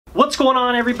What's going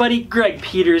on, everybody? Greg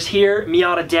Peters here,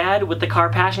 Miata Dad with the Car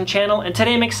Passion Channel, and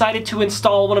today I'm excited to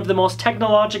install one of the most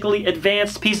technologically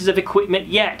advanced pieces of equipment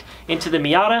yet into the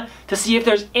Miata to see if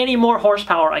there's any more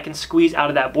horsepower I can squeeze out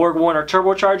of that BorgWarner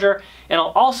turbocharger, and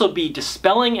I'll also be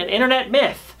dispelling an internet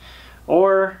myth,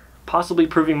 or possibly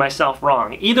proving myself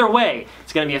wrong. Either way,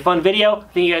 it's going to be a fun video. I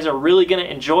think you guys are really going to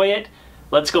enjoy it.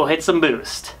 Let's go hit some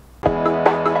boost.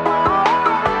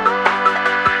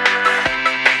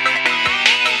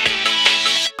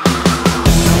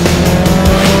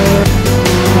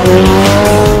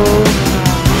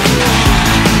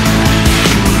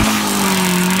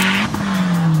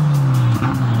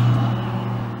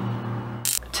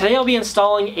 Today I'll be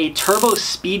installing a turbo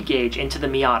speed gauge into the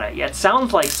Miata. Yeah, it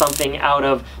sounds like something out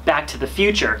of Back to the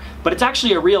Future, but it's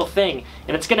actually a real thing,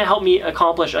 and it's going to help me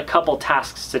accomplish a couple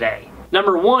tasks today.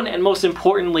 Number one, and most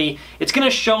importantly, it's going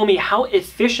to show me how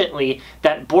efficiently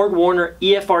that BorgWarner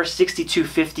EFR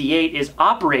 6258 is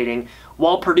operating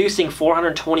while producing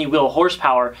 420 wheel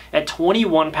horsepower at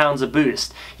 21 pounds of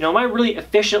boost. You know, am I really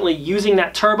efficiently using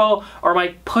that turbo, or am I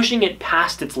pushing it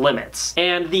past its limits?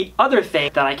 And the other thing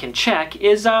that I can check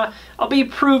is I'll be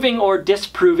proving or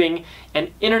disproving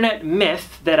an internet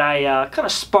myth that I kind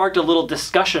of sparked a little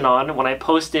discussion on when I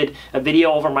posted a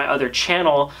video over my other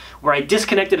channel where I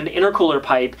disconnected an intercooler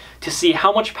pipe to see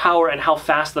how much power and how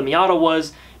fast the Miata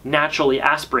was naturally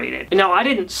aspirated. And now, I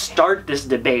didn't start this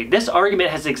debate. This argument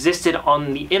has existed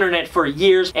on the internet for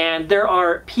years, and there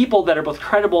are people that are both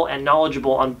credible and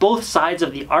knowledgeable on both sides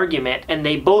of the argument, and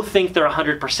they both think they're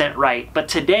 100% right. But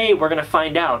today we're going to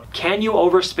find out, can you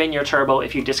overspin your turbo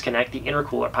if you disconnect the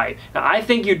intercooler pipe? Now, I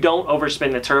think you don't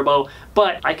overspin the turbo,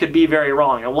 but I could be very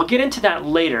wrong, and we'll get into that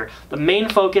later. The main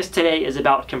focus today is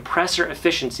about compressor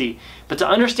efficiency. But to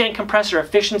understand compressor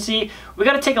efficiency, we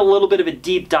got to take a little bit of a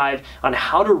deep dive on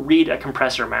how to read a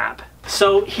compressor map.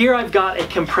 So here I've got a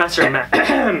compressor map.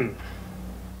 Can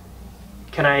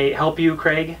I help you,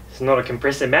 Craig? It's not a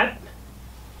compressor map.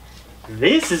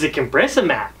 This is a compressor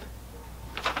map.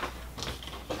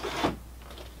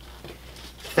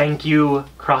 Thank you,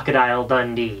 Crocodile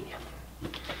Dundee.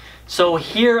 So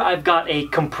here I've got a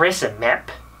compressor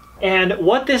map. And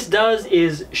what this does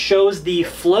is shows the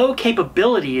flow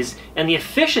capabilities and the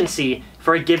efficiency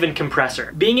for a given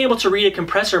compressor. Being able to read a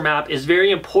compressor map is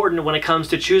very important when it comes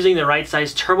to choosing the right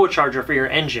size turbocharger for your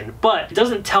engine, but it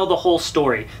doesn't tell the whole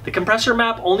story. The compressor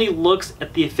map only looks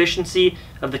at the efficiency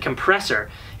of the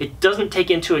compressor. It doesn't take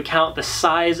into account the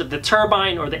size of the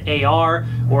turbine or the AR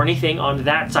or anything on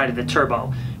that side of the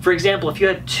turbo. For example, if you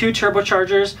had two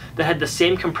turbochargers that had the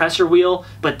same compressor wheel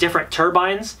but different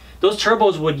turbines, those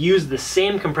turbos would use the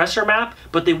same compressor map,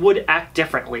 but they would act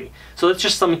differently. So that's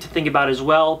just something to think about as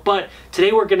well. But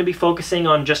today we're going to be focusing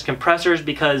on just compressors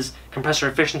because compressor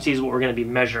efficiency is what we're going to be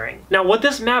measuring. Now, what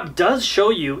this map does show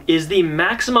you is the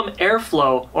maximum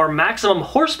airflow or maximum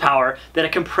horsepower that a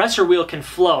compressor wheel can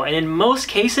flow. And in most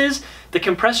cases, the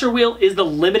compressor wheel is the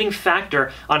limiting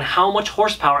factor on how much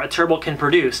horsepower a turbo can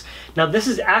produce. Now, this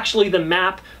is actually the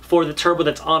map for the turbo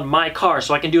that's on my car,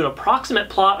 so I can do an approximate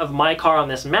plot of my car on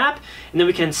this map, and then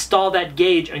we can install that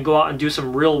gauge and go out and do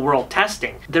some real-world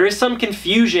testing. There is some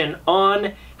confusion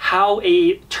on how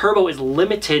a turbo is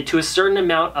limited to a certain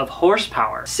amount of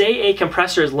horsepower. Say a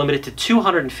compressor is limited to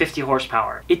 250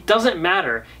 horsepower. It doesn't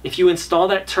matter if you install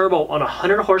that turbo on a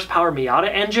 100 horsepower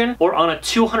Miata engine or on a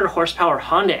 200 horsepower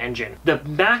Honda engine. The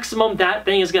maximum that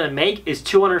thing is going to make is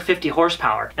 250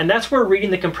 horsepower. And that's where reading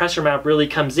the compressor map really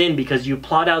comes in, because you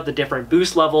plot out the different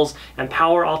boost levels and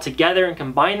power all together and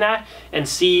combine that and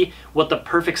see what the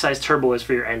perfect size turbo is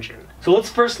for your engine. So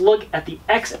let's first look at the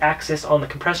x-axis on the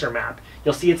compressor map.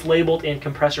 You'll see it's labeled in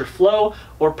compressor flow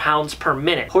or pounds per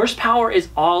minute. Horsepower is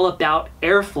all about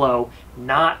airflow,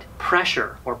 not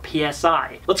pressure or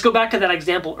PSI. Let's go back to that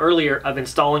example earlier of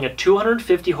installing a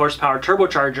 250 horsepower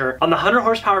turbocharger. On the 100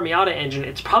 horsepower Miata engine,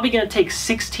 it's probably going to take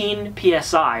 16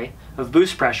 PSI of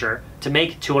boost pressure to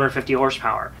make 250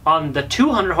 horsepower. On the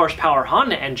 200 horsepower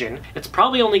Honda engine, it's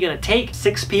probably only going to take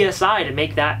 6 PSI to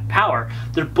make that power.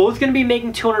 They're both going to be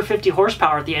making 250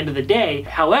 horsepower at the end of the day.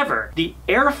 However, the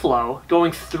airflow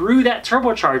going through that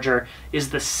turbocharger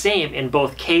is the same in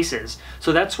both cases.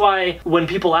 So that's why when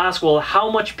people ask, well,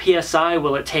 how much PSI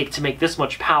will it take to make this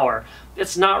much power?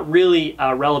 It's not really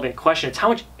a relevant question. It's how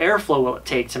much airflow will it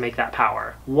take to make that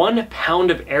power. 1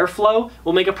 pound of airflow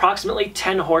will make approximately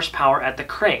 10 horsepower at the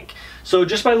crank. So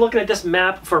just by looking at this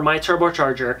map for my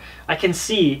turbocharger, I can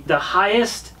see the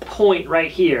highest point right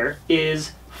here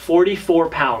is 44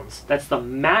 pounds. That's the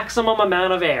maximum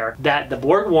amount of air that the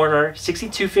Borg-Warner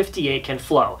 6258 can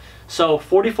flow. So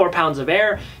 44 pounds of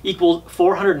air equals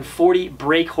 440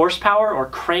 brake horsepower or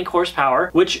crank horsepower,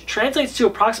 which translates to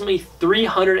approximately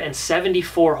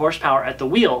 374 horsepower at the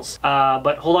wheels.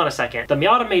 But hold on a second. The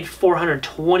Miata made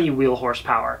 420 wheel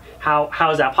horsepower.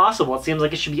 How is that possible? It seems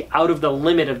like it should be out of the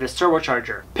limit of this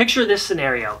turbocharger. Picture this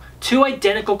scenario. Two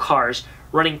identical cars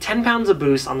running 10 pounds of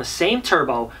boost on the same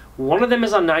turbo. One of them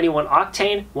is on 91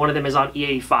 octane, one of them is on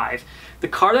E85. The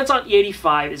car that's on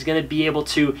E85 is going to be able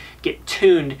to get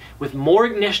tuned with more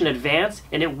ignition advance,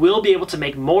 and it will be able to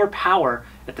make more power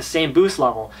at the same boost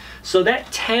level. So that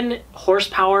 10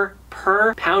 horsepower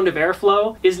per pound of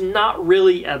airflow is not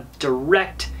really a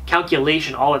direct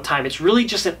calculation all the time. It's really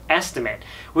just an estimate,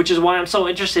 which is why I'm so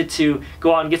interested to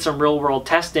go out and get some real world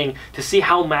testing to see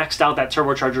how maxed out that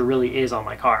turbocharger really is on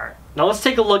my car. Now let's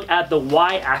take a look at the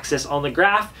y-axis on the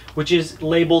graph, which is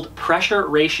labeled pressure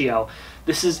ratio.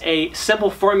 This is a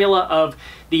simple formula of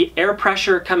the air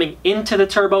pressure coming into the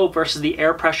turbo versus the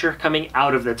air pressure coming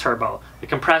out of the turbo, the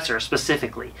compressor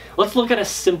specifically. Let's look at a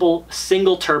simple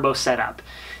single turbo setup.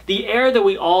 The air that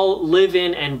we all live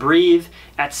in and breathe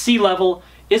at sea level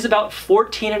is about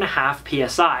 14.5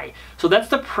 psi. So that's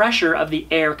the pressure of the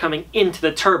air coming into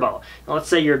the turbo. Now let's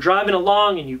say you're driving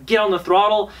along and you get on the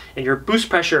throttle and your boost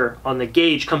pressure on the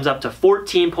gauge comes up to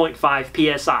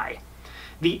 14.5 psi.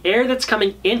 The air that's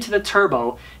coming into the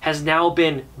turbo has now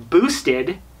been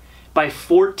boosted by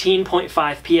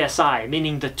 14.5 psi,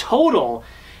 meaning the total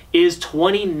is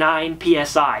 29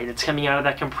 psi that's coming out of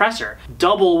that compressor,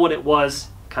 double what it was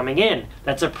coming in.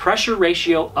 That's a pressure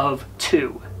ratio of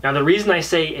 2. Now the reason I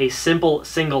say a simple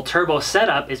single turbo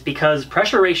setup is because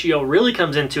pressure ratio really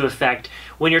comes into effect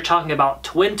when you're talking about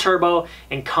twin turbo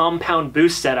and compound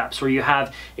boost setups, where you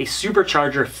have a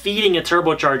supercharger feeding a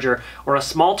turbocharger or a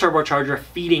small turbocharger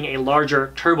feeding a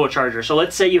larger turbocharger. So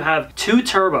let's say you have two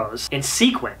turbos in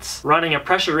sequence running a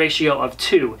pressure ratio of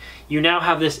 2. You now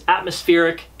have this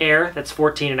atmospheric air that's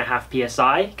 14.5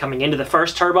 psi coming into the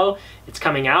first turbo. It's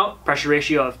coming out, pressure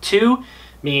ratio of 2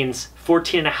 means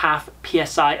 14.5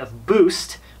 psi of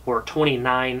boost, or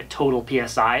 29 total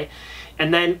psi.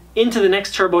 And then into the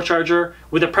next turbocharger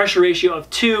with a pressure ratio of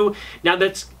 2, now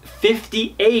that's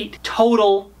 58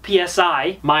 total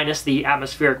psi minus the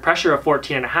atmospheric pressure of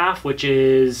 14.5, which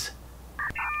is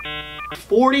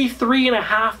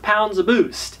 43.5 pounds of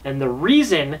boost. And the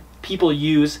reason people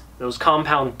use those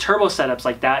compound turbo setups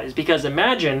like that is because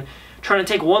imagine trying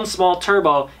to take one small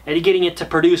turbo and getting it to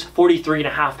produce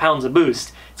 43.5 pounds of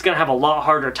boost. It's going to have a lot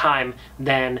harder time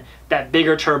than that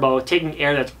bigger turbo taking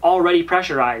air that's already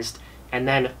pressurized and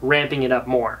then ramping it up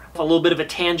more. A little bit of a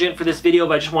tangent for this video,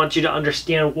 but I just want you to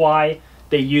understand why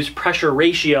they use pressure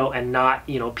ratio and not,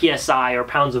 PSI or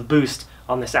pounds of boost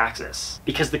on this axis.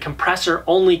 Because the compressor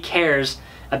only cares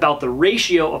about the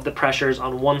ratio of the pressures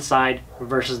on one side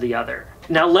versus the other.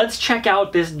 Now let's check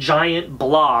out this giant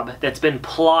blob that's been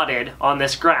plotted on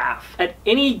this graph. At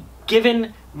any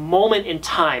given moment in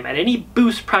time, at any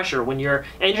boost pressure, when your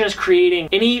engine is creating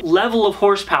any level of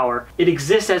horsepower, it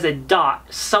exists as a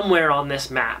dot somewhere on this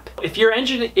map. If your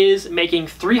engine is making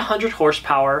 300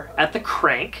 horsepower at the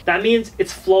crank, that means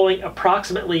it's flowing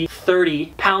approximately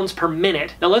 30 pounds per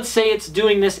minute. Now let's say it's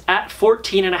doing this at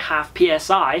 14.5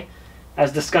 psi,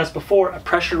 as discussed before, a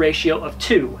pressure ratio of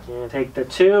 2. You take the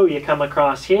 2, you come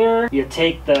across here, you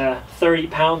take the 30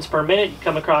 pounds per minute, you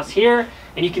come across here,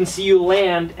 and you can see you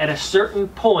land at a certain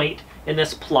point in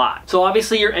this plot. So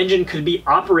obviously your engine could be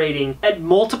operating at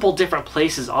multiple different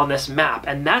places on this map,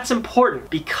 and that's important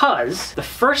because the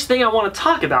first thing I want to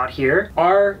talk about here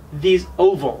are these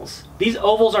ovals. These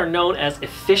ovals are known as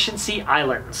efficiency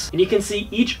islands, and you can see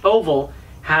each oval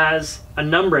has a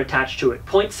number attached to it,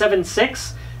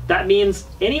 0.76. That means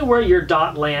anywhere your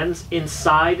dot lands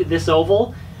inside this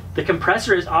oval, the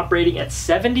compressor is operating at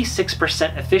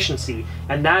 76% efficiency,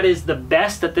 and that is the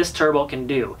best that this turbo can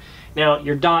do. Now,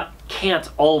 your dot can't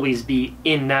always be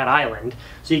in that island,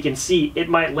 so you can see it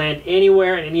might land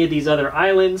anywhere in any of these other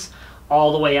islands,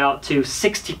 all the way out to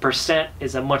 60%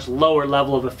 is a much lower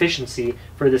level of efficiency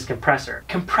for this compressor.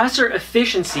 Compressor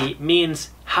efficiency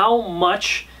means how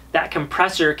much that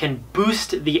compressor can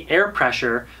boost the air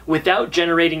pressure without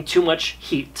generating too much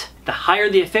heat. The higher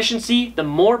the efficiency, the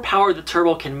more power the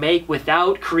turbo can make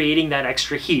without creating that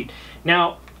extra heat.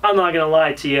 Now, I'm not gonna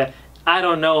lie to you, I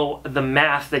don't know the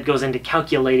math that goes into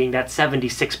calculating that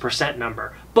 76%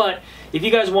 number. But if you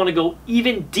guys want to go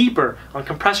even deeper on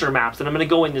compressor maps, and I'm going to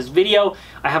go in this video,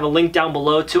 I have a link down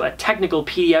below to a technical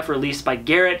PDF released by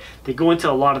Garrett. They go into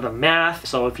a lot of the math,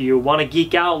 so if you want to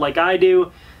geek out like I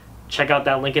do, check out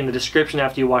that link in the description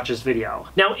after you watch this video.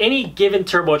 Now, any given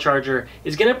turbocharger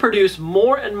is going to produce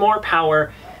more and more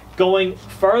power going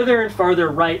farther and farther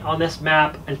right on this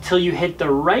map until you hit the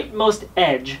rightmost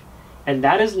edge, and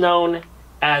that is known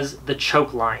as the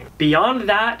choke line. Beyond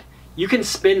that, you can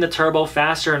spin the turbo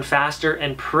faster and faster,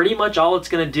 and pretty much all it's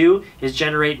going to do is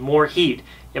generate more heat.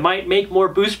 It might make more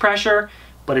boost pressure,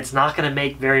 but it's not going to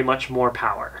make very much more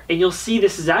power. And you'll see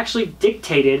this is actually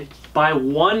dictated by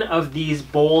one of these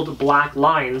bold black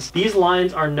lines. These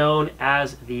lines are known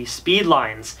as the speed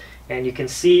lines. And you can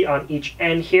see on each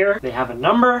end here, they have a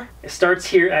number. It starts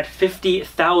here at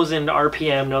 50,000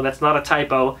 RPM. No, that's not a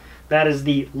typo. That is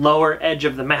the lower edge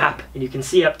of the map. And you can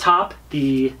see up top,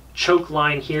 the choke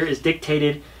line here is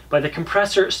dictated by the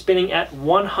compressor spinning at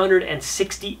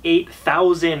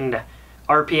 168,000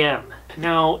 RPM.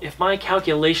 Now, if my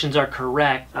calculations are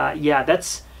correct, yeah,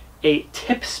 that's a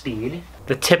tip speed.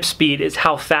 The tip speed is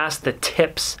how fast the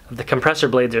tips of the compressor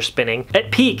blades are spinning.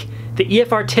 At peak, the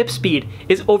EFR tip speed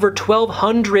is over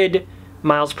 1,200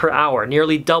 miles per hour,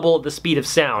 nearly double the speed of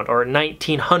sound, or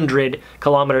 1,900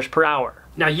 kilometers per hour.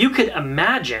 Now you could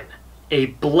imagine a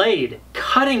blade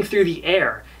cutting through the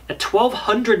air at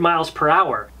 1,200 miles per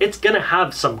hour. It's gonna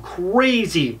have some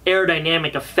crazy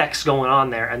aerodynamic effects going on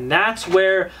there, and that's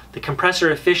where the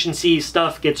compressor efficiency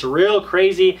stuff gets real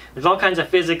crazy. There's all kinds of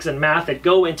physics and math that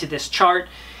go into this chart,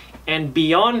 and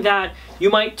beyond that, you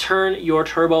might turn your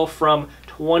turbo from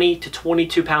 20 to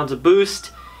 22 pounds of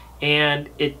boost, and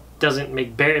it doesn't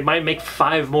make it might make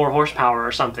 5 more horsepower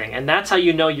or something, and that's how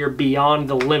you know you're beyond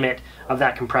the limit of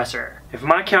that compressor. If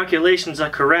my calculations are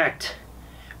correct,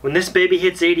 when this baby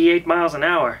hits 88 miles an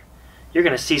hour, you're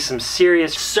gonna see some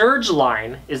serious surge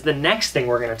line is the next thing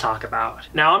we're gonna talk about.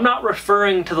 Now, I'm not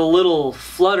referring to the little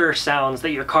flutter sounds that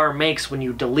your car makes when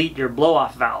you delete your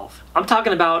blow-off valve. I'm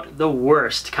talking about the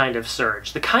worst kind of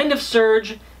surge. The kind of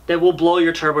surge that will blow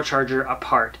your turbocharger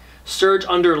apart. Surge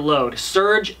under load,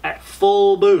 surge at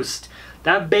full boost.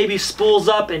 That baby spools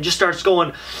up and just starts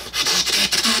going,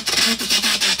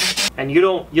 and you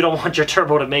don't want your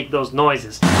turbo to make those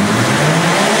noises.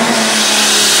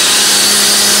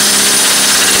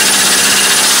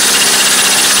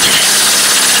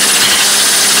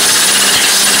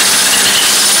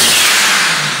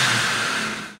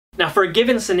 Now, for a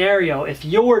given scenario, if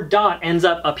your dot ends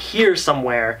up here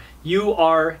somewhere, you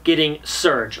are getting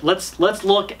surge. Let's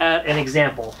look at an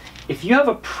example. If you have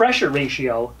a pressure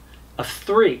ratio of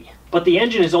 3, but the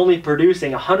engine is only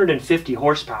producing 150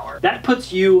 horsepower, that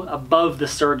puts you above the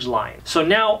surge line. So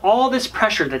now all this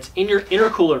pressure that's in your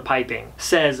intercooler piping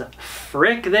says,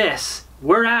 frick this,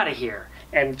 we're out of here,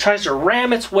 and tries to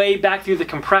ram its way back through the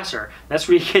compressor. That's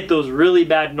where you get those really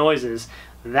bad noises.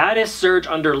 That is surge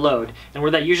under load, and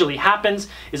where that usually happens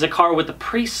is a car with a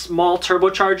pretty small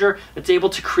turbocharger that's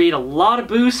able to create a lot of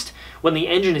boost when the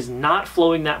engine is not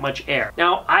flowing that much air.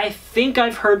 Now, I think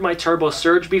I've heard my turbo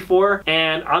surge before,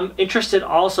 and I'm interested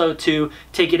also to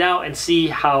take it out and see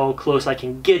how close I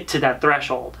can get to that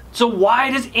threshold. So why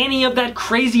does any of that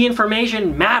crazy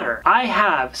information matter? I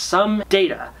have some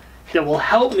data that will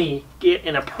help me get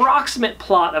an approximate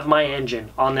plot of my engine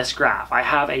on this graph. I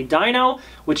have a dyno,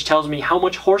 which tells me how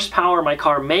much horsepower my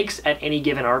car makes at any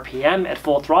given RPM at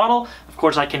full throttle. Of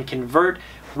course, I can convert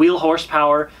wheel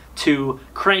horsepower to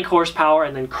crank horsepower,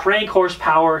 and then crank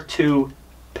horsepower to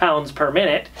pounds per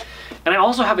minute. And I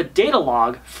also have a data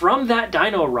log from that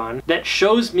dyno run that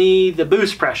shows me the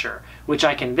boost pressure, which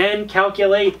I can then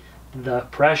calculate the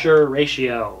pressure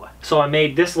ratio. So I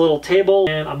made this little table,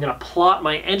 and I'm gonna plot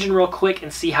my engine real quick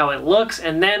and see how it looks,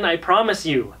 and then I promise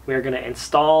you, we're gonna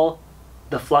install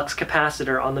the flux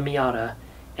capacitor on the Miata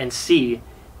and see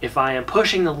if I am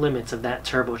pushing the limits of that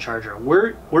turbocharger.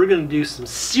 We're gonna do some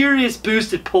serious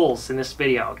boosted pulls in this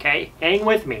video, okay? Hang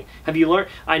with me. Have you learned?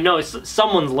 I know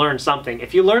someone's learned something.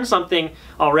 If you learned something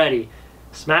already,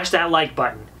 smash that like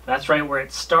button. That's right where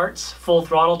it starts, full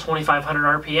throttle,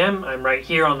 2,500 RPM. I'm right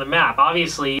here on the map.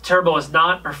 Obviously, turbo is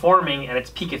not performing at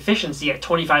its peak efficiency at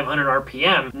 2,500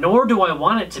 RPM, nor do I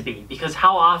want it to be, because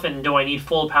how often do I need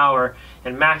full power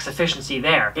and max efficiency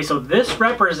there? Okay, so this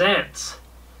represents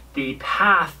the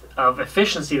path of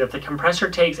efficiency that the compressor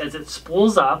takes as it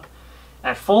spools up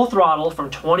at full throttle from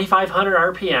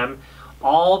 2,500 RPM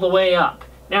all the way up.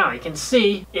 Now, you can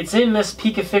see it's in this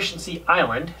peak efficiency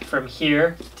island from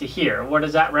here to here. What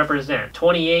does that represent?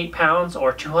 28 pounds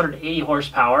or 280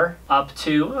 horsepower up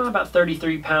to about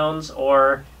 33 pounds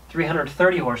or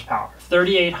 330 horsepower.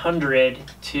 3,800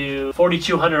 to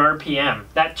 4,200 RPM.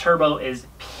 That turbo is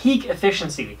peak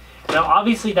efficiency. Now,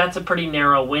 obviously, that's a pretty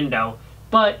narrow window,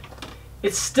 but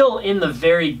it's still in the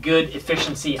very good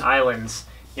efficiency islands,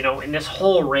 you know, in this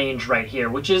whole range right here,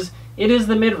 which is it is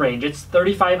the mid-range. It's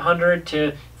 3,500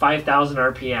 to 5,000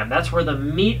 RPM. That's where the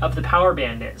meat of the power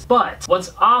band is. But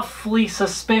what's awfully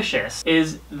suspicious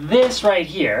is this right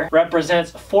here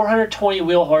represents 420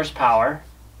 wheel horsepower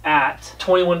at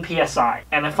 21 PSI.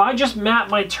 And if I just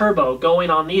map my turbo going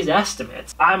on these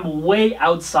estimates, I'm way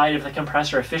outside of the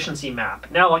compressor efficiency map.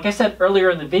 Now, like I said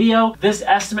earlier in the video, this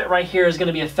estimate right here is going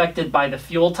to be affected by the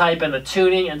fuel type and the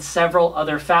tuning and several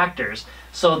other factors.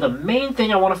 So the main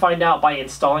thing I want to find out by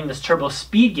installing this turbo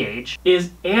speed gauge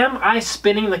is, am I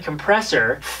spinning the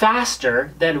compressor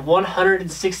faster than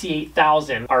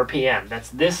 168,000 RPM? That's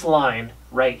this line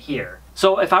right here.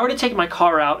 So if I were to take my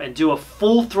car out and do a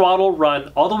full throttle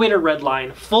run all the way to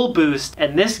redline, full boost,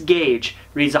 and this gauge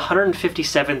reads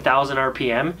 157,000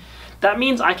 RPM, that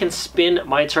means I can spin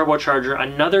my turbocharger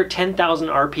another 10,000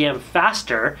 RPM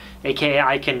faster, aka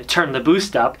I can turn the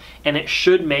boost up, and it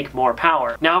should make more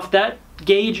power. Now if that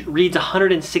gauge reads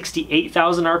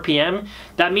 168,000 RPM,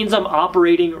 that means I'm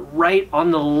operating right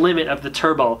on the limit of the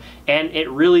turbo, and it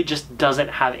really just doesn't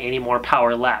have any more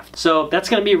power left. So that's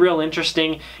going to be real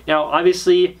interesting. Now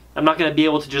obviously I'm not going to be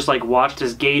able to just like watch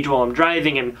this gauge while I'm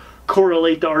driving and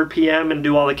correlate the RPM and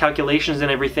do all the calculations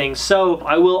and everything. So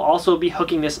I will also be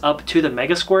hooking this up to the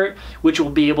Megasquirt, which will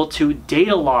be able to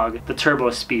data log the turbo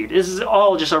speed. This is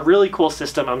all just a really cool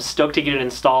system. I'm stoked to get it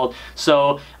installed.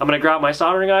 So I'm gonna grab my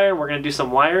soldering iron, we're gonna do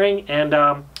some wiring, and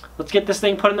let's get this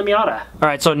thing put in the Miata. All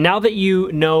right, so now that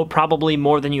you know probably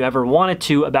more than you ever wanted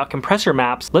to about compressor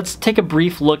maps, let's take a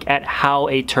brief look at how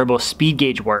a turbo speed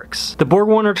gauge works. The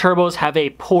BorgWarner turbos have a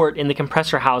port in the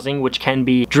compressor housing which can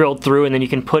be drilled through, and then you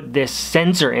can put this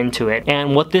sensor into it.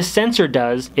 And what this sensor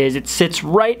does is it sits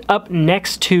right up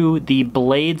next to the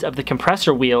blades of the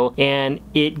compressor wheel, and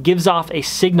it gives off a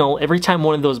signal every time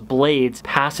one of those blades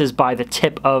passes by the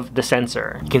tip of the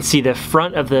sensor. You can see the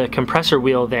front of the compressor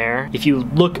wheel there. If you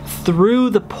look through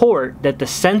the port that the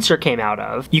sensor came out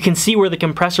of, you can see where the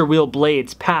compressor wheel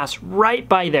blades pass right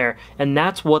by there, and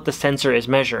that's what the sensor is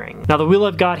measuring. Now the wheel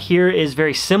I've got here is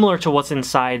very similar to what's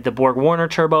inside the BorgWarner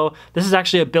turbo. This is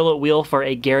actually a billet wheel for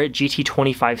a Garrett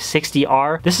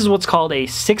GT2560R. This is what's called a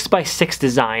 6x6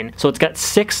 design, so it's got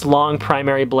 6 long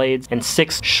primary blades and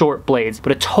 6 short blades,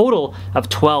 but a total of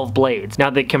 12 blades. Now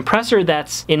the compressor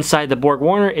that's inside the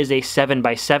BorgWarner is a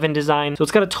 7x7 design, so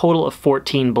it's got a total of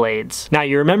 14 blades. Now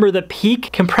you remember the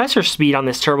peak compressor speed on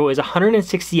this turbo is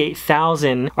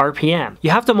 168,000 RPM.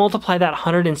 You have to multiply that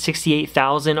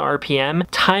 168,000 RPM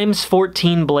times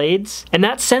 14 blades, and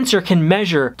that sensor can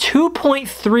measure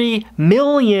 2.3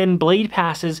 million blade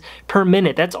passes per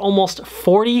minute. That's almost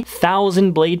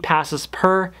 40,000 blade passes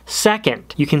per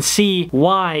second. You can see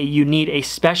why you need a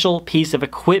special piece of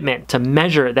equipment to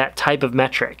measure that type of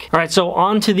metric. All right, so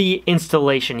on to the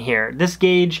installation here. This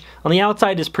gauge on the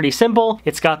outside is pretty simple.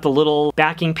 It's got the little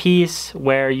backing piece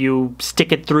where you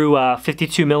stick it through a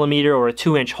 52mm or a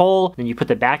 2-inch hole, then you put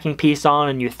the backing piece on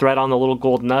and you thread on the little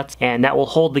gold nuts, and that will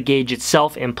hold the gauge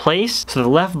itself in place. So the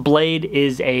left blade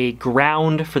is a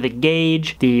ground for the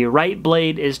gauge. The right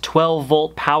blade is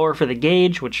 12-volt power for the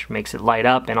gauge, which makes it light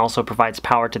up and also provides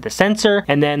power to the sensor.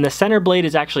 And then the center blade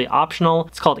is actually optional.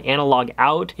 It's called analog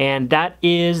out, and that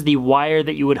is the wire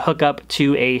that you would hook up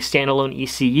to a standalone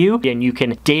ECU, and you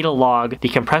can data log the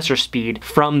compressor speed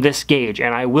from this gauge.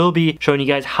 And I will be showing you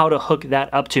guys how to hook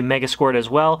that up to Megasquirt as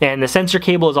well. And the sensor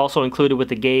cable is also included with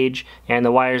the gauge, and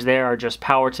the wires there are just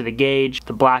power to the gauge.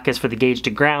 The black is for the gauge to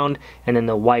ground, and then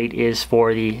the white is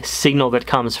for the signal that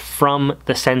comes from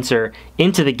the sensor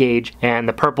into the gauge, and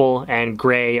the purple and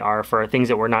gray are for things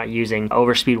that we're not using,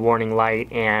 overspeed warning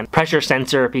light and pressure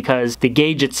sensor, because the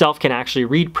gauge itself can actually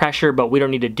read pressure, but we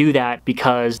don't need to do that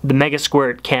because the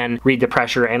Megasquirt can read the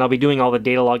pressure, and I'll be doing all the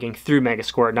data logging through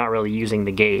Megasquirt, not really using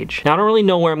the gauge. Now I don't really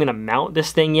know where I'm going to mount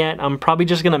this thing yet. I'm probably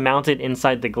just going to mount it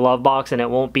inside the glove box and it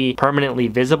won't be permanently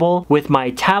visible. With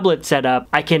my tablet setup,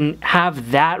 I can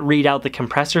have that read out the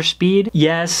compressor speed.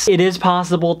 Yes, it is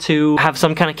possible to have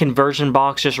some kind of conversion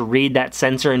box just read that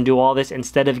sensor and do all this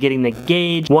instead of getting the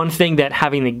gauge. One thing that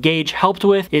having the gauge helped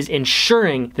with is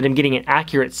ensuring that I'm getting an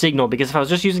accurate signal, because if I was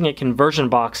just using a conversion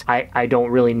box, I don't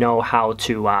really know how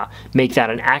to make that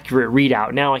an accurate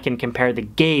readout. Now I can compare the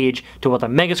gauge to what the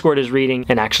Megasquirt is reading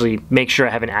and actually make sure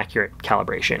I have an accurate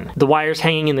calibration. The wires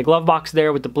hanging in the glove box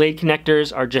there with the blade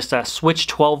connectors are just a switch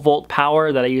 12-volt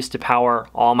power that I use to power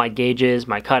all my gauges,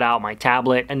 my cutout, my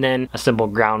tablet, and then a simple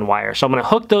ground wire. So I'm going to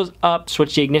hook those up,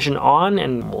 switch the ignition on,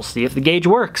 and we'll see if the gauge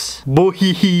works.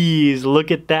 Boys,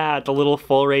 look at that, the little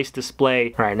full race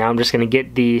display. All right, now I'm just going to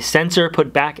get the sensor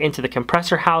put back into the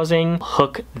compressor housing,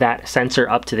 hook that sensor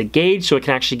up to the gauge so it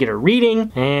can actually get a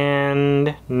reading,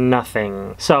 and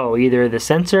nothing. So either the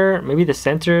sensor, maybe the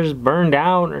sensor's burned burned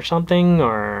out or something,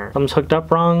 or something's hooked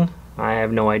up wrong. I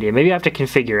have no idea. Maybe I have to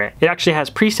configure it. It actually has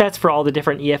presets for all the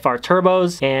different EFR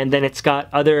turbos, and then it's got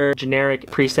other generic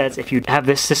presets. If you have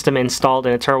this system installed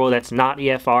in a turbo that's not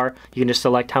EFR, you can just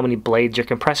select how many blades your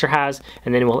compressor has,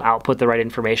 and then it will output the right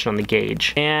information on the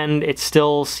gauge. And it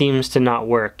still seems to not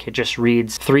work. It just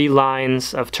reads 3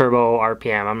 lines of turbo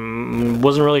RPM. I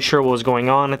wasn't really sure what was going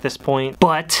on at this point,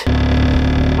 but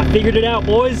I figured it out,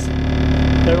 boys.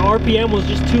 The RPM was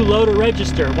just too low to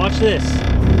register. Watch this.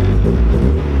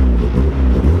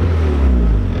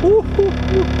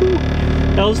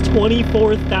 That was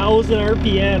 24,000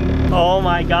 RPM. Oh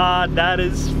my god, that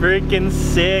is freaking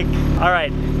sick. All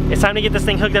right, it's time to get this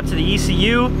thing hooked up to the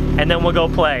ECU, and then we'll go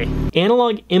play.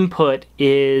 Analog input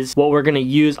is what we're gonna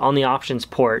use on the options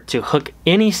port to hook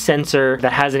any sensor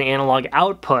that has an analog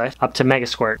output up to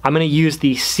Megasquirt. I'm gonna use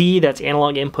the C, that's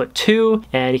analog input 2,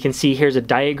 and you can see here's a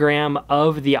diagram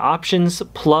of the options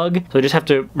plug. So I just have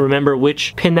to remember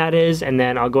which pin that is, and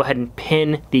then I'll go ahead and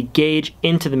pin the gauge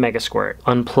into the Megasquirt.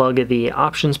 Unplug the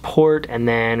options port, and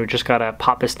then we just gotta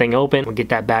pop this thing open. We'll get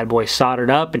that bad boy soldered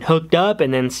up and hooked up,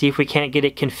 and then see if we can't get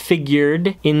it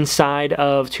configured inside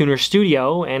of Tuner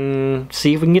Studio and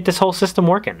see if we can get this whole system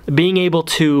working. Being able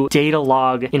to data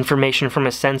log information from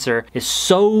a sensor is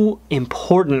so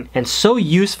important and so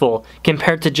useful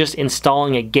compared to just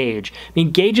installing a gauge. I mean,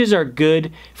 gauges are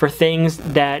good for things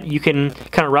that you can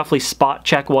kind of roughly spot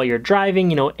check while you're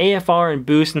driving, you know, AFR and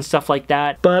boost and stuff like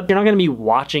that, but you're not gonna be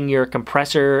watching your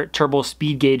compressor turbo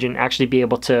speed gauge and actually be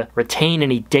able to retain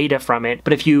any data from it.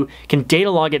 But if you can data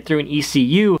log it through an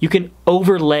ECU, you can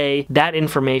overlay that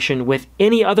information with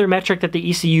any other metric that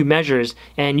the ECU measures,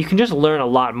 and you can just learn a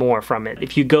lot more from it.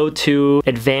 If you go to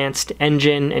advanced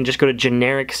engine and just go to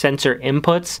generic sensor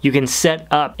inputs, you can set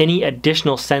up any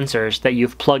additional sensors that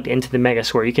you've plugged into the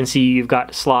Megasquirt. You can see you've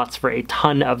got slots for a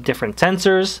ton of different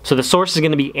sensors. So the source is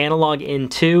going to be analog in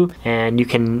 2, and you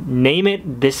can name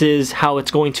it. This is how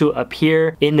it's going to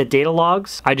appear in the data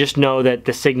logs. I just know that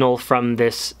the signal from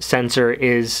this sensor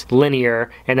is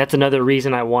linear, and that's another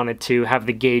reason I wanted to have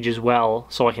the gauge as well,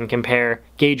 so I can compare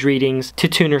gauge readings to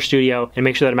Tuner Studio and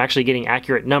make sure that I'm actually getting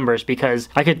accurate numbers, because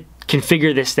I could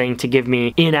configure this thing to give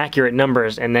me inaccurate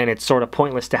numbers, and then it's sort of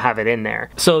pointless to have it in there.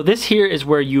 So this here is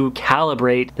where you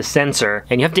calibrate the sensor,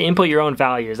 and you have to input your own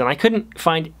values, and I couldn't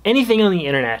find anything on the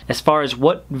internet as far as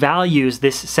what values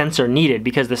this sensor needed,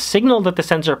 because the signal that the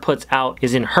sensor puts out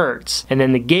is in hertz, and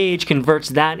then the gauge converts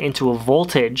that into a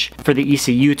voltage for the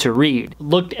ECU to read.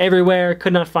 Looked everywhere,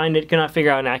 could not find it, could not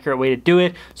figure out an accurate way to do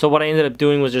it, so what I ended up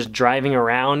doing was just driving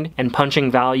around and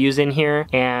punching values in here,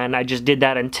 and I just did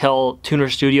that until Tuner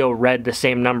Studio read the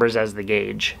same numbers as the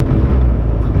gauge.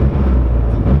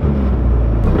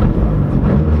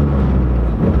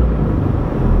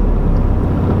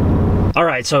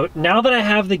 Alright, so now that I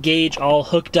have the gauge all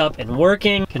hooked up and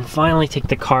working, I can finally take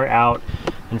the car out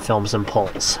and film some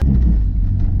pulls.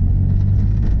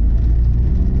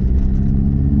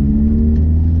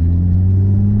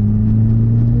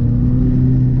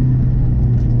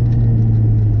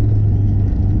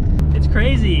 It's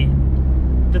crazy.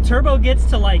 The turbo gets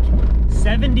to like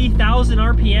 70,000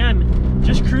 RPM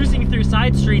just cruising through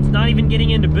side streets, not even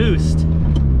getting into boost.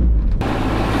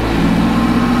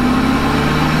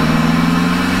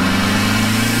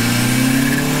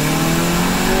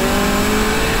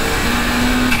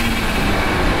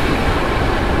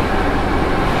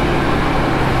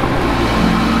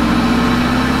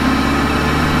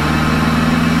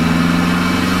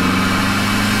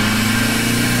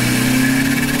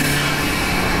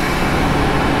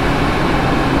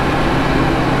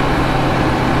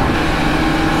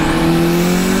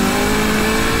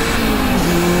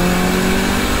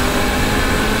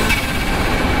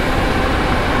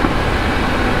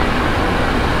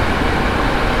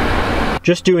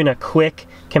 Just doing a quick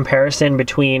comparison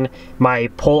between my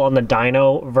pull on the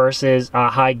dyno versus a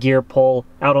high gear pull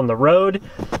out on the road.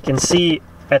 You can see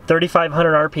at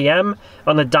 3,500 RPM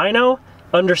on the dyno,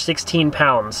 under 16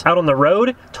 pounds. Out on the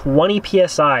road, 20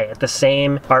 PSI at the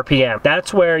same RPM.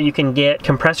 That's where you can get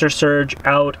compressor surge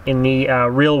out in the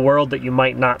real world that you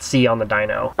might not see on the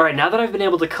dyno. All right, now that I've been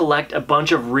able to collect a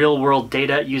bunch of real world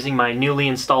data using my newly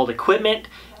installed equipment,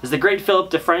 as the great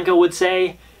Philip DeFranco would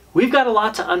say, we've got a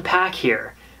lot to unpack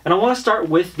here. And I want to start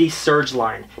with the surge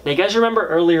line. Now you guys remember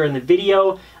earlier in the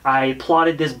video, I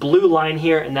plotted this blue line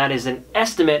here, and that is an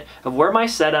estimate of where my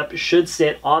setup should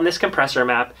sit on this compressor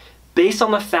map based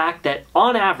on the fact that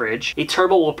on average, a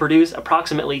turbo will produce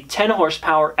approximately 10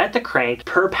 horsepower at the crank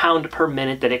per pound per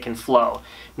minute that it can flow.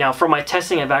 Now from my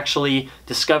testing, I've actually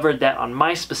discovered that on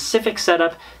my specific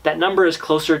setup, that number is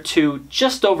closer to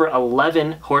just over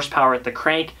 11 horsepower at the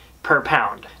crank per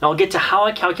pound. And I'll get to how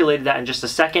I calculated that in just a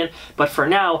second, but for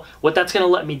now, what that's gonna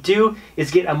let me do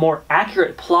is get a more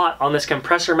accurate plot on this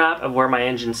compressor map of where my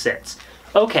engine sits.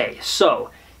 Okay, so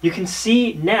you can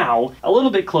see now a little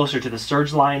bit closer to the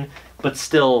surge line, but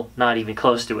still not even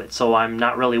close to it, so I'm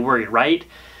not really worried, right?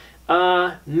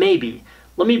 Maybe.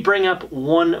 Let me bring up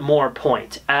one more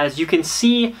point. As you can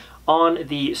see on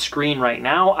the screen right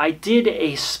now, I did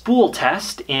a spool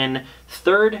test in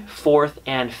 3rd, 4th,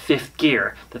 and 5th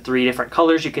gear. The 3 different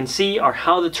colors you can see are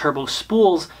how the turbo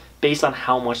spools based on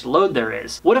how much load there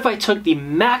is. What if I took the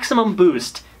maximum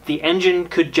boost the engine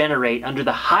could generate under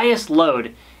the highest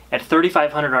load at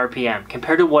 3,500 RPM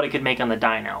compared to what it could make on the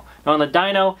dyno? Now on the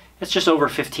dyno, it's just over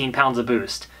 15 pounds of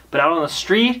boost. But out on the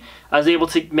street, I was able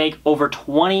to make over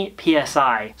 20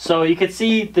 PSI. So you can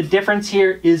see the difference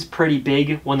here is pretty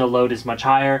big when the load is much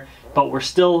higher, but we're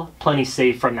still plenty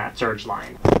safe from that surge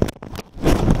line.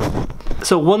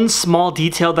 So one small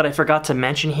detail that I forgot to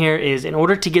mention here is in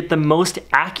order to get the most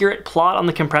accurate plot on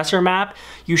the compressor map,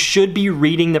 you should be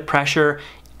reading the pressure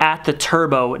at the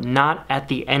turbo, not at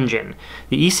the engine.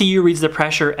 The ECU reads the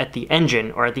pressure at the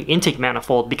engine or at the intake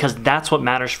manifold because that's what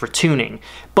matters for tuning.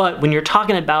 But when you're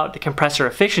talking about the compressor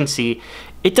efficiency,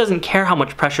 it doesn't care how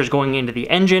much pressure is going into the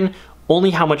engine,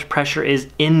 only how much pressure is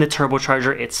in the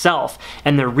turbocharger itself.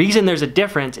 And the reason there's a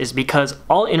difference is because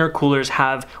all intercoolers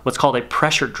have what's called a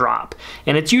pressure drop.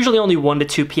 And it's usually only 1 to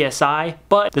 2 PSI,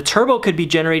 but the turbo could be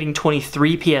generating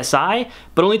 23 PSI,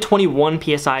 but only 21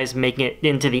 PSI is making it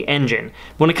into the engine.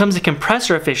 When it comes to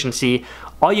compressor efficiency,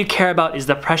 all you care about is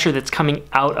the pressure that's coming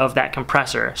out of that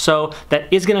compressor. So that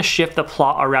is gonna shift the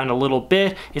plot around a little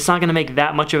bit. It's not gonna make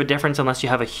that much of a difference unless you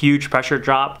have a huge pressure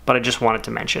drop, but I just wanted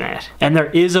to mention it. And there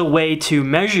is a way to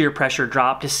measure your pressure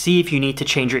drop to see if you need to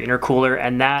change your intercooler,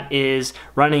 and that is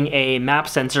running a map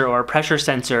sensor or a pressure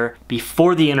sensor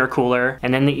before the intercooler,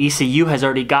 and then the ECU has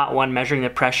already got one measuring the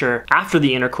pressure after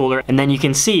the intercooler, and then you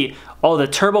can see, oh, the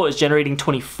turbo is generating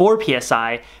 24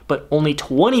 PSI, but only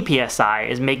 20 PSI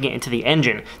is making it into the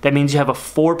engine. That means you have a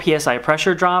 4 PSI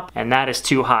pressure drop, and that is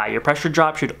too high. Your pressure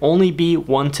drop should only be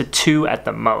 1 to 2 at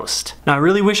the most. Now, I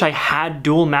really wish I had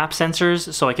dual map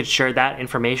sensors so I could share that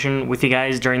information with you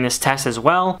guys during this test as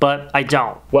well, but I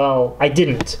don't. Well, I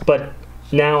didn't, but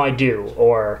now I do,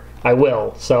 or I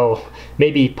will, so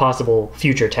maybe possible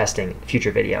future testing,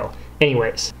 future video.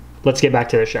 Anyways, let's get back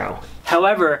to the show.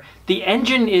 However, the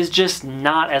engine is just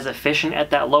not as efficient at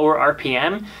that lower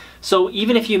RPM, so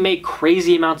even if you make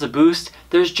crazy amounts of boost,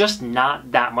 there's just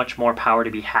not that much more power to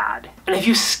be had. And if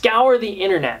you scour the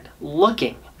internet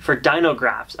looking for dyno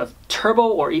graphs of turbo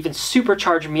or even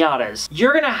supercharged Miatas,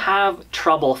 you're gonna have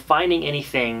trouble finding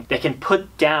anything that can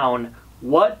put down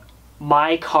what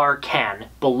my car can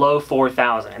below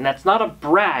 4,000. And that's not a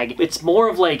brag, it's more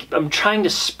of like, I'm trying to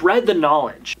spread the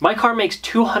knowledge. My car makes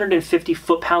 250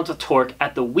 foot-pounds of torque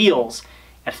at the wheels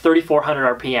at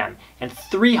 3,400 RPM and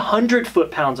 300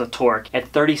 foot-pounds of torque at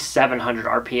 3,700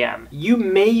 RPM. You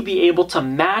may be able to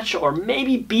match or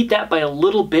maybe beat that by a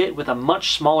little bit with a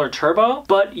much smaller turbo,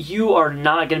 but you are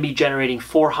not going to be generating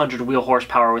 400 wheel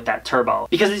horsepower with that turbo.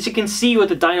 Because as you can see with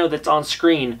the dyno that's on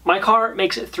screen, my car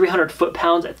makes 300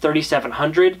 foot-pounds at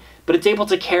 3,700, but it's able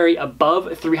to carry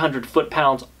above 300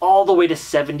 foot-pounds all the way to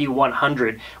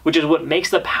 7,100, which is what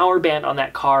makes the power band on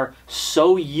that car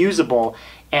so usable.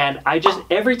 And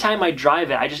every time I drive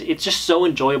it, it's just so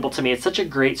enjoyable to me. It's such a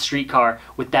great street car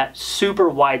with that super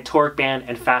wide torque band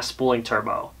and fast spooling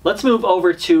turbo. Let's move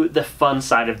over to the fun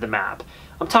side of the map.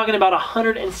 I'm talking about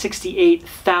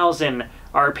 168,000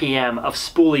 RPM of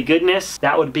spoolie goodness.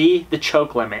 That would be the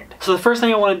choke limit. So the first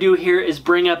thing I want to do here is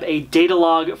bring up a data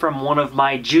log from one of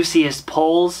my juiciest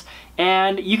pulls.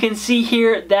 And you can see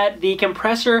here that the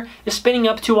compressor is spinning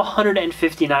up to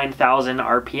 159,000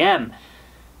 RPM.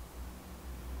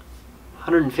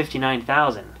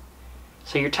 159,000.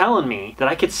 So you're telling me that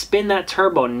I could spin that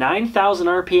turbo 9,000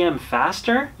 RPM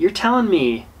faster? You're telling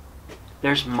me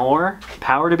there's more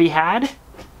power to be had?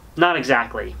 Not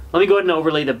exactly. Let me go ahead and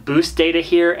overlay the boost data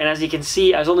here, and as you can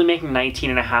see, I was only making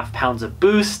 19.5 pounds of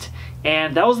boost,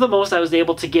 and that was the most I was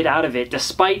able to get out of it,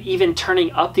 despite even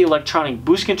turning up the electronic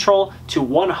boost control to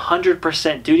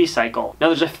 100% duty cycle. Now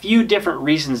there's a few different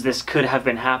reasons this could have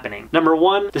been happening. Number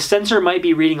one, the sensor might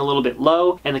be reading a little bit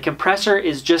low, and the compressor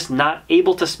is just not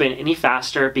able to spin any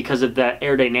faster because of that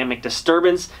aerodynamic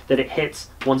disturbance that it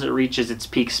hits once it reaches its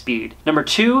peak speed. Number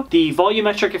two, the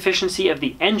volumetric efficiency of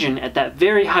the engine at that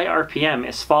very high RPM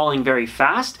is falling very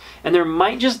fast, and there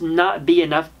might just not be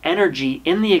enough energy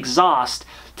in the exhaust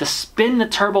to spin the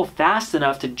turbo fast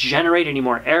enough to generate any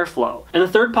more airflow. And the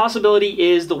third possibility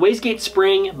is the wastegate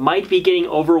spring might be getting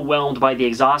overwhelmed by the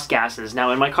exhaust gases.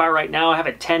 Now in my car right now I have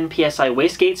a 10 psi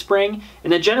wastegate spring,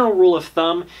 and the general rule of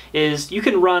thumb is you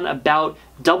can run about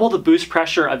double the boost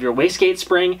pressure of your wastegate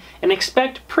spring and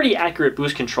expect pretty accurate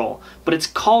boost control. But it's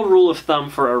called rule of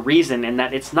thumb for a reason, in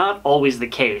that it's not always the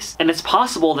case. And it's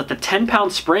possible that the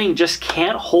 10-pound spring just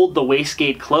can't hold the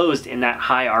wastegate closed in that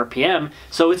high RPM,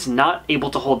 so it's not able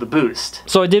to hold the boost.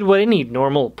 So I did what any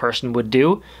normal person would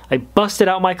do. I busted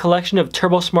out my collection of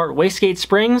TurboSmart wastegate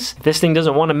springs. If this thing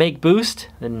doesn't want to make boost,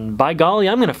 then by golly,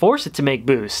 I'm gonna force it to make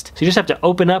boost. So you just have to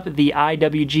open up the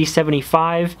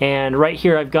IWG75, and right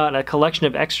here I've got a collection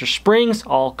of extra springs,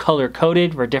 all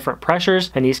color-coded for different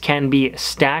pressures, and these can be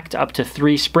stacked up to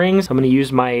 3 springs. I'm gonna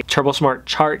use my TurboSmart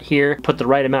chart here, put the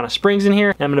right amount of springs in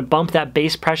here, and I'm gonna bump that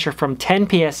base pressure from 10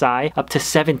 psi up to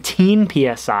 17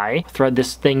 psi. Thread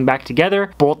this thing back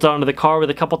together, bolt it onto the car with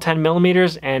a couple 10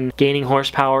 millimeters, and gaining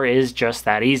horsepower is just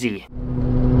that easy.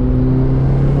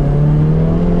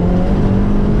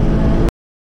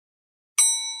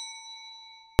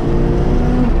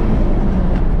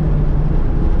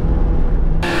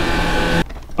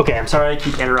 Okay, I'm sorry I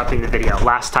keep interrupting the video.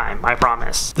 Last time, I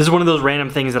promise. This is one of those random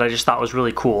things that I just thought was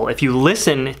really cool. If you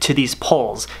listen to these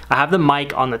pulls, I have the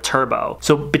mic on the turbo.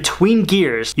 So between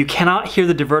gears, you cannot hear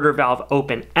the diverter valve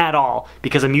open at all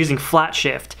because I'm using flat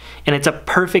shift. And it's a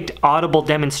perfect audible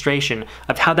demonstration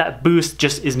of how that boost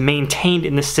just is maintained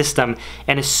in the system.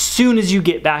 And as soon as you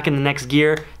get back in the next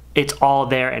gear, it's all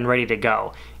there and ready to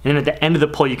go. And then at the end of the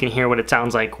pull, you can hear what it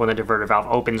sounds like when the diverter valve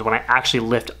opens when I actually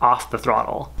lift off the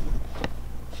throttle.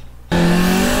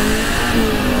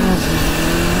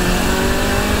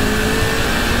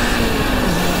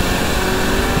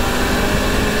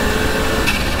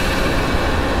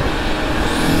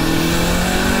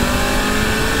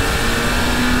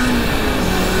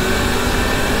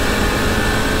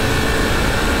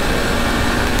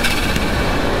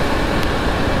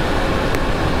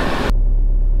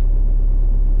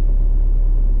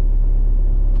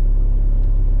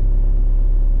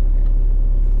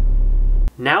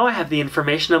 Now I have the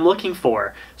information I'm looking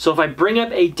for. So if I bring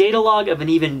up a data log of an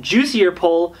even juicier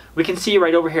pull, we can see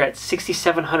right over here at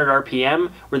 6,700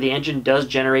 RPM, where the engine does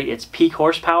generate its peak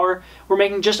horsepower, we're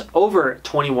making just over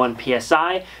 21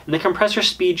 psi, and the compressor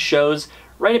speed shows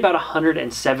right about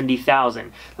 170,000.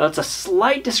 Now that's a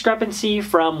slight discrepancy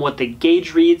from what the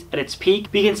gauge reads at its peak.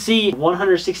 You can see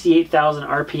 168,000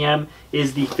 RPM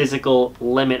is the physical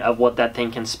limit of what that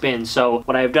thing can spin. So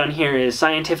what I've done here is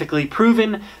scientifically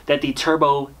proven that the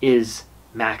turbo is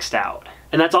maxed out.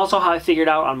 And that's also how I figured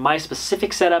out on my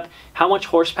specific setup how much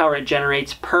horsepower it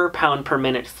generates per pound per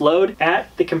minute flowed.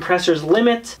 At the compressor's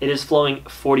limit, it is flowing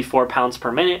 44 pounds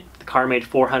per minute. The car made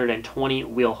 420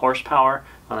 wheel horsepower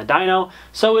on the dyno,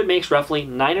 so it makes roughly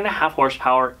 9.5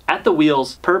 horsepower at the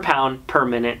wheels per pound per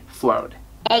minute flowed.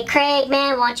 Hey Craig,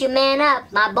 man, why don't you man up?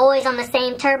 My boy's on the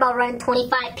same turbo running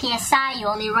 25 psi, you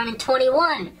only running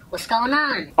 21. What's going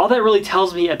on? All that really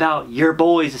tells me about your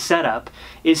boy's setup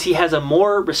is he has a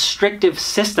more restrictive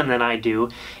system than I do,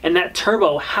 and that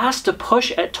turbo has to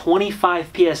push at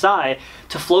 25 psi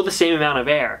to flow the same amount of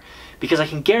air. Because I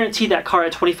can guarantee that car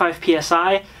at 25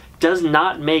 psi does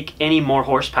not make any more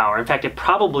horsepower. In fact, it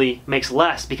probably makes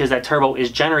less because that turbo is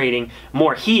generating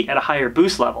more heat at a higher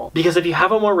boost level. Because if you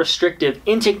have a more restrictive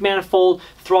intake manifold,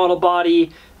 throttle body,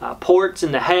 ports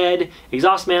in the head,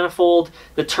 exhaust manifold,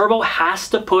 the turbo has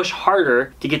to push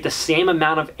harder to get the same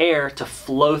amount of air to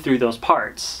flow through those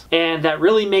parts. And that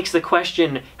really makes the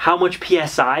question, how much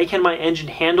PSI can my engine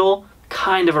handle,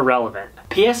 kind of irrelevant.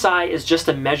 PSI is just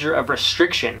a measure of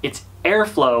restriction. It's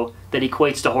airflow that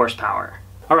equates to horsepower.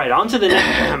 All right, on to the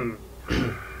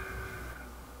next.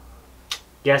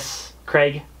 Yes,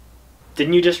 Craig?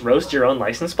 Didn't you just roast your own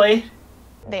license plate?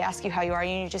 They ask you how you are,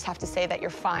 and you just have to say that you're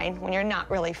fine when you're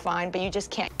not really fine, but you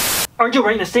just can't. Aren't you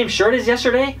wearing the same shirt as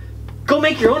yesterday? Go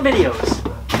make your own videos.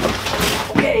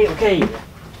 Okay.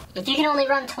 If you can only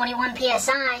run 21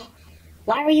 psi,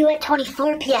 why were you at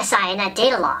 24 psi in that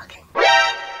data log?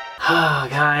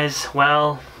 Guys,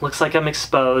 well, looks like I'm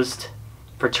exposed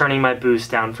for turning my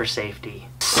boost down for safety.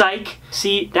 Psych!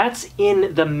 See, that's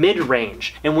in the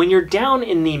mid-range. And when you're down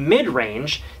in the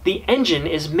mid-range, the engine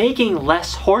is making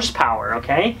less horsepower,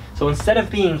 okay? So instead of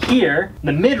being here,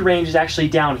 the mid-range is actually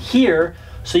down here,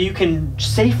 so you can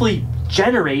safely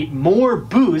generate more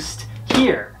boost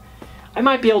here. I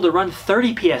might be able to run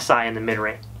 30 psi in the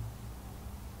mid-range.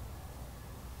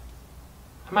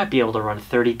 I might be able to run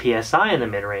 30 psi in the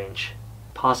mid-range.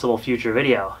 Possible future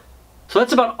video. So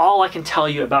that's about all I can tell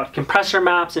you about compressor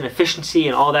maps and efficiency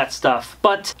and all that stuff.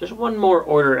 But there's one more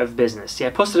order of business. See, I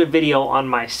posted a video on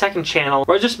my second channel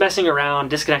where I was just messing around,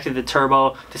 disconnected the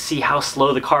turbo to see how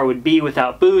slow the car would be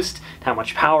without boost, how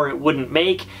much power it wouldn't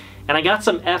make. And I got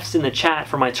some F's in the chat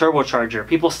for my turbocharger.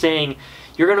 People saying,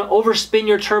 you're gonna overspin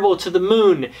your turbo to the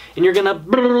moon and you're gonna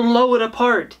blow it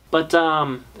apart. But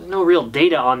there's no real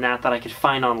data on that I could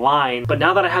find online. But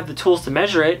now that I have the tools to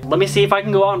measure it, let me see if I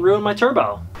can go out and ruin my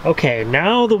turbo. Okay,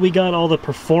 now that we got all the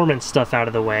performance stuff out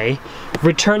of the way,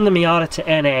 return the Miata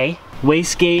to NA.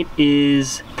 Wastegate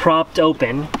is propped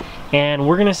open, and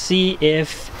we're gonna see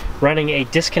if running a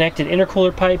disconnected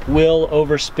intercooler pipe will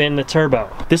overspin the turbo.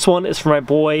 This one is for my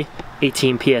boy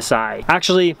 18 PSI.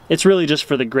 Actually, it's really just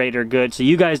for the greater good, so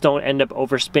you guys don't end up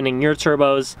overspinning your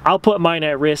turbos. I'll put mine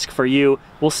at risk for you.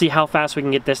 We'll see how fast we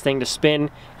can get this thing to spin,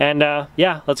 and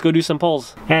yeah, let's go do some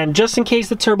pulls. And just in case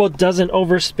the turbo doesn't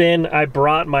overspin, I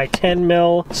brought my 10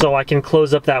 mil so I can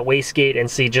close up that wastegate and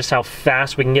see just how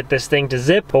fast we can get this thing to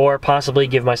zip, or possibly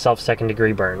give myself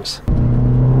second-degree burns.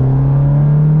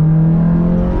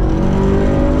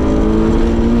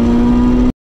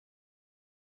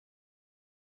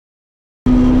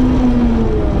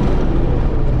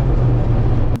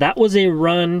 That was a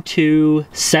run to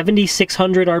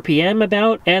 7,600 RPM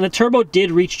about, and the turbo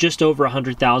did reach just over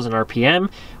 100,000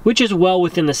 RPM, which is well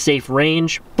within the safe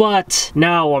range. But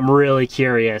now I'm really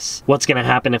curious what's gonna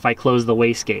happen if I close the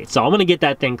wastegate. So I'm gonna get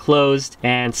that thing closed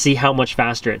and see how much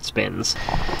faster it spins.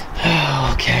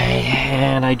 Okay,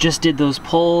 and I just did those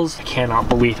pulls. I cannot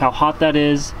believe how hot that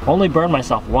is. Only burned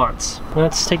myself once.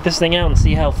 Let's take this thing out and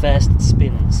see how fast it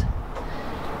spins.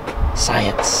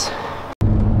 Science.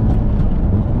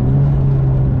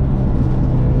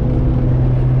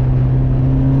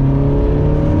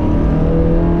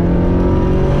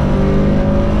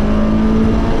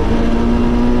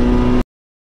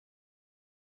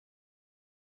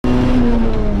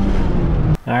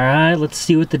 Alright, let's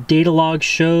see what the data log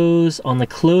shows on the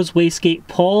closed wastegate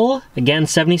pull. Again,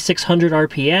 7,600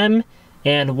 RPM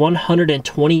and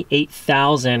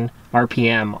 128,000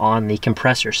 RPM on the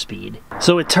compressor speed.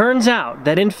 So it turns out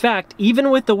that in fact, even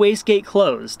with the wastegate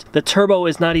closed, the turbo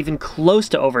is not even close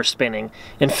to overspinning.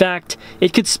 In fact,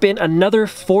 it could spin another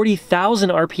 40,000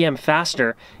 RPM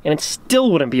faster and it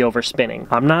still wouldn't be overspinning.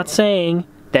 I'm not saying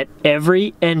that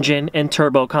every engine and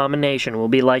turbo combination will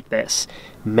be like this.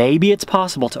 Maybe it's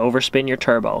possible to overspin your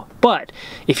turbo. But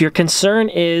if your concern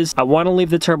is, I want to leave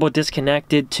the turbo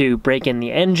disconnected to break in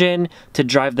the engine, to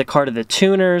drive the car to the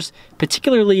tuners,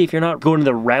 particularly if you're not going to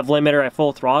the rev limiter at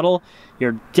full throttle,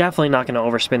 you're definitely not going to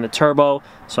overspin the turbo,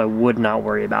 so I would not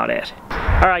worry about it.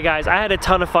 Alright guys, I had a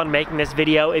ton of fun making this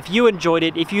video. If you enjoyed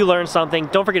it, if you learned something,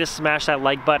 don't forget to smash that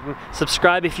like button,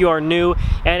 subscribe if you are new,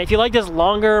 and if you like this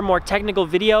longer, more technical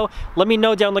video, let me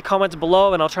know down in the comments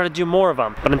below and I'll try to do more of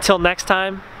them. But until next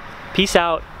time, peace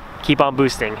out, keep on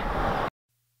boosting.